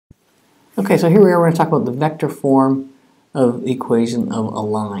Okay, so here we are, we're going to talk about the vector form of the equation of a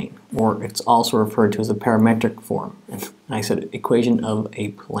line, or it's also referred to as the parametric form. And I said equation of a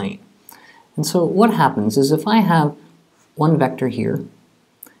plane. And so what happens is if I have one vector here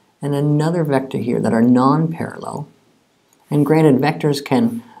and another vector here that are non-parallel, and granted vectors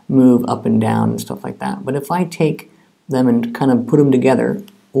can move up and down and stuff like that, but if I take them and kind of put them together,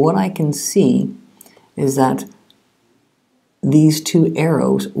 what I can see is that these two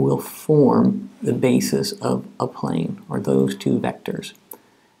arrows will form the basis of a plane, or those two vectors.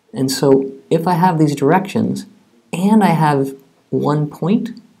 And so if I have these directions and I have one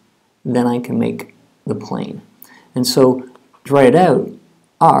point, then I can make the plane. And so to write it out,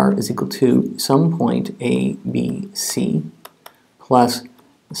 r is equal to some point a, b, c plus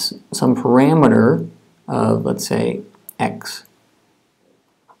some parameter of, let's say, x,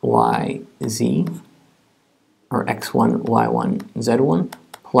 y, z, or x1, y1, z1,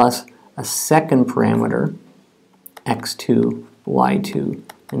 plus a second parameter, x2, y2,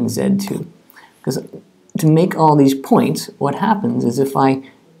 and z2. Because to make all these points, what happens is if I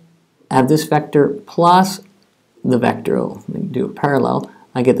have this vector plus the vector, let me do it parallel,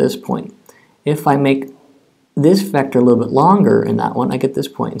 I get this point. If I make this vector a little bit longer in that one, I get this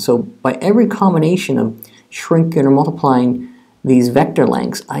point. And so by every combination of shrinking or multiplying these vector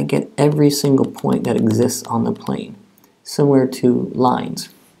lengths, I get every single point that exists on the plane, similar to lines.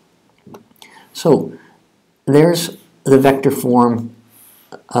 So there's the vector form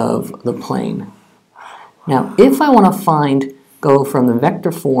of the plane. Now, if I want to go from the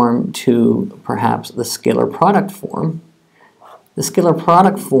vector form to perhaps the scalar product form, the scalar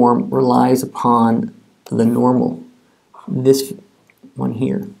product form relies upon the normal, this one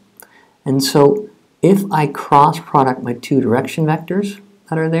here. And so if I cross product my two direction vectors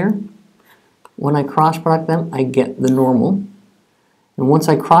that are there, when I cross product them, I get the normal. And once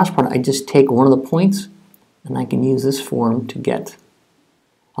I cross product, I just take one of the points and I can use this form to get,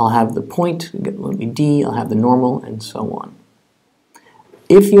 I'll have the point, it will be d, I'll have the normal, and so on.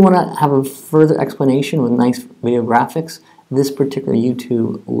 If you want to have a further explanation with nice video graphics, this particular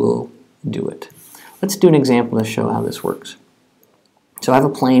YouTube will do it. Let's do an example to show how this works. So I have a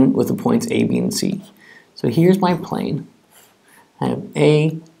plane with the points A, B, and C. So here's my plane. I have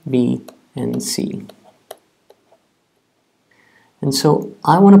A, B, and C. And so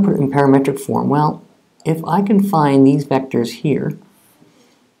I want to put it in parametric form. Well, if I can find these vectors here,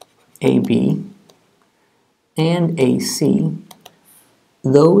 AB and AC,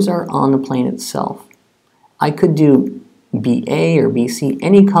 those are on the plane itself. I could do BA or BC,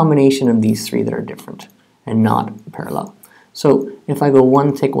 any combination of these three that are different and not parallel. So if I go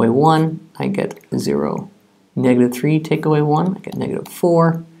 1 take away 1, I get 0. Negative 3 take away 1, I get negative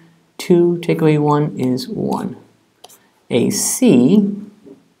 4. 2 take away 1 is 1. AC,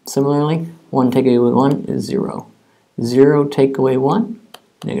 similarly, 1 take away 1 is 0. 0 take away 1,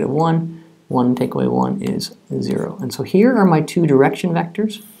 negative 1. 1 take away 1 is 0. And so here are my two direction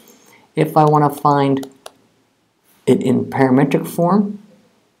vectors. If I want to find it in parametric form,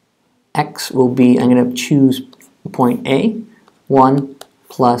 x will be, I'm going to choose point A, 1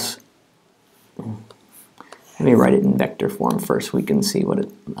 plus, let me write it in vector form first so we can see what it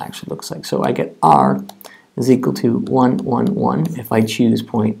actually looks like. So I get r is equal to 1, 1, 1 if I choose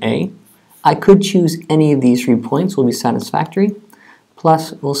point A. I could choose any of these 3 points, will be satisfactory,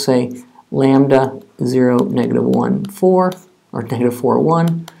 plus we'll say lambda 0, negative 1, 4, or negative 4,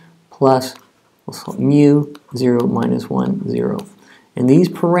 1, plus mu 0, minus 1, 0. And these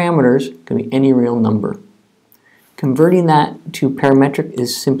parameters can be any real number. Converting that to parametric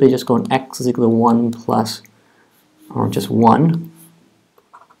is simply just going x is equal to 1 plus, or just 1.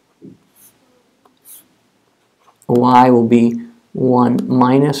 Y will be 1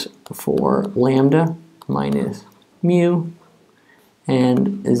 minus 4 lambda minus mu.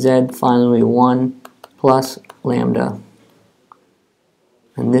 And z finally 1 plus lambda.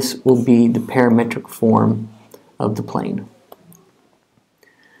 And this will be the parametric form of the plane.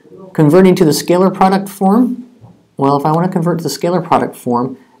 Converting to the scalar product form, well, if I want to convert to the scalar product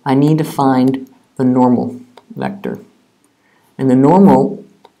form, I need to find the normal vector. And the normal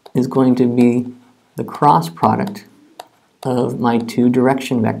is going to be the cross product of my two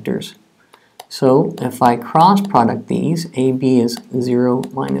direction vectors. So if I cross product these, AB is 0,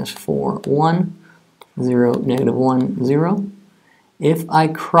 minus 4, 1, 0, negative 1, 0. If I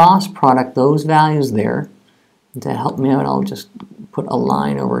cross product those values there, to help me out, I'll just put a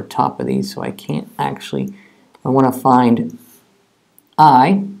line over top of these so I can't actually, I want to find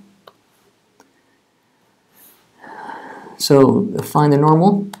I. So to find the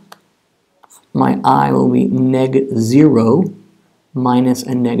normal, my I will be negative 0, minus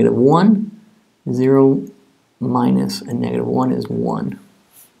a negative 1. 0 minus a negative 1 is 1.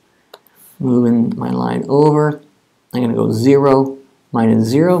 Moving my line over, I'm going to go 0 minus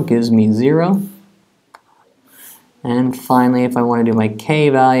 0 gives me 0. And finally, if I want to do my k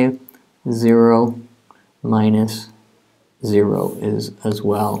value, 0 minus 0 is as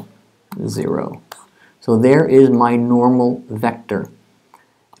well 0. So there is my normal vector.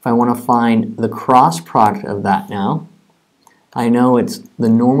 If I want to find the cross product of that now, I know it's the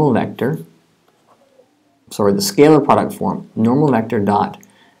normal vector, sorry, the scalar product form, normal vector dot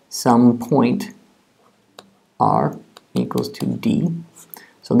some point r equals to d.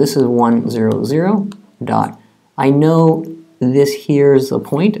 So this is 1, 0, 0 dot. I know this here is the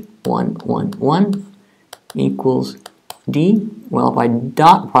point, 1, 1, 1 equals d. Well, if I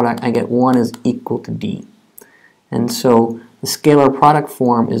dot product, I get 1 is equal to d. And so the scalar product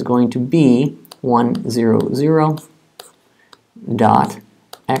form is going to be 1, 0, 0 dot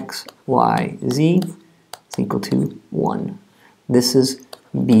x, y, z is equal to 1. This is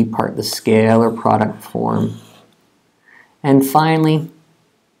B part, the scalar product form. And finally,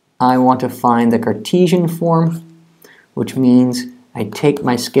 I want to find the Cartesian form, which means I take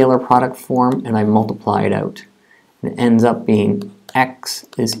my scalar product form and I multiply it out. And it ends up being x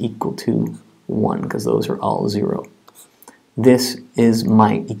is equal to 1, because those are all 0. This is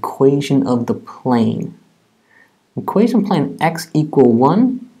my equation of the plane. Equation plane x equal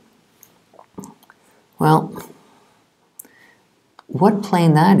 1. Well, what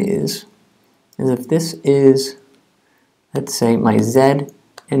plane that is if this is, let's say, my z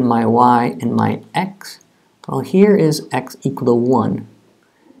and my y and my x, well, here is x equal to 1.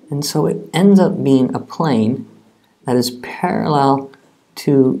 And so it ends up being a plane that is parallel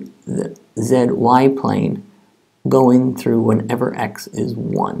to the zy plane going through whenever x is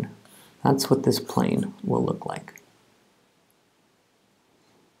 1. That's what this plane will look like.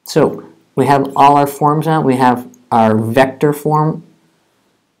 So we have all our forms now. We have our vector form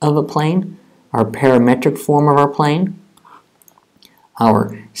of a plane, our parametric form of our plane,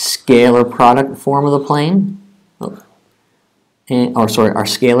 our scalar product form of the plane, our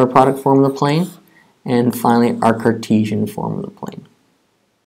scalar product form of the plane, and finally our Cartesian form of the plane.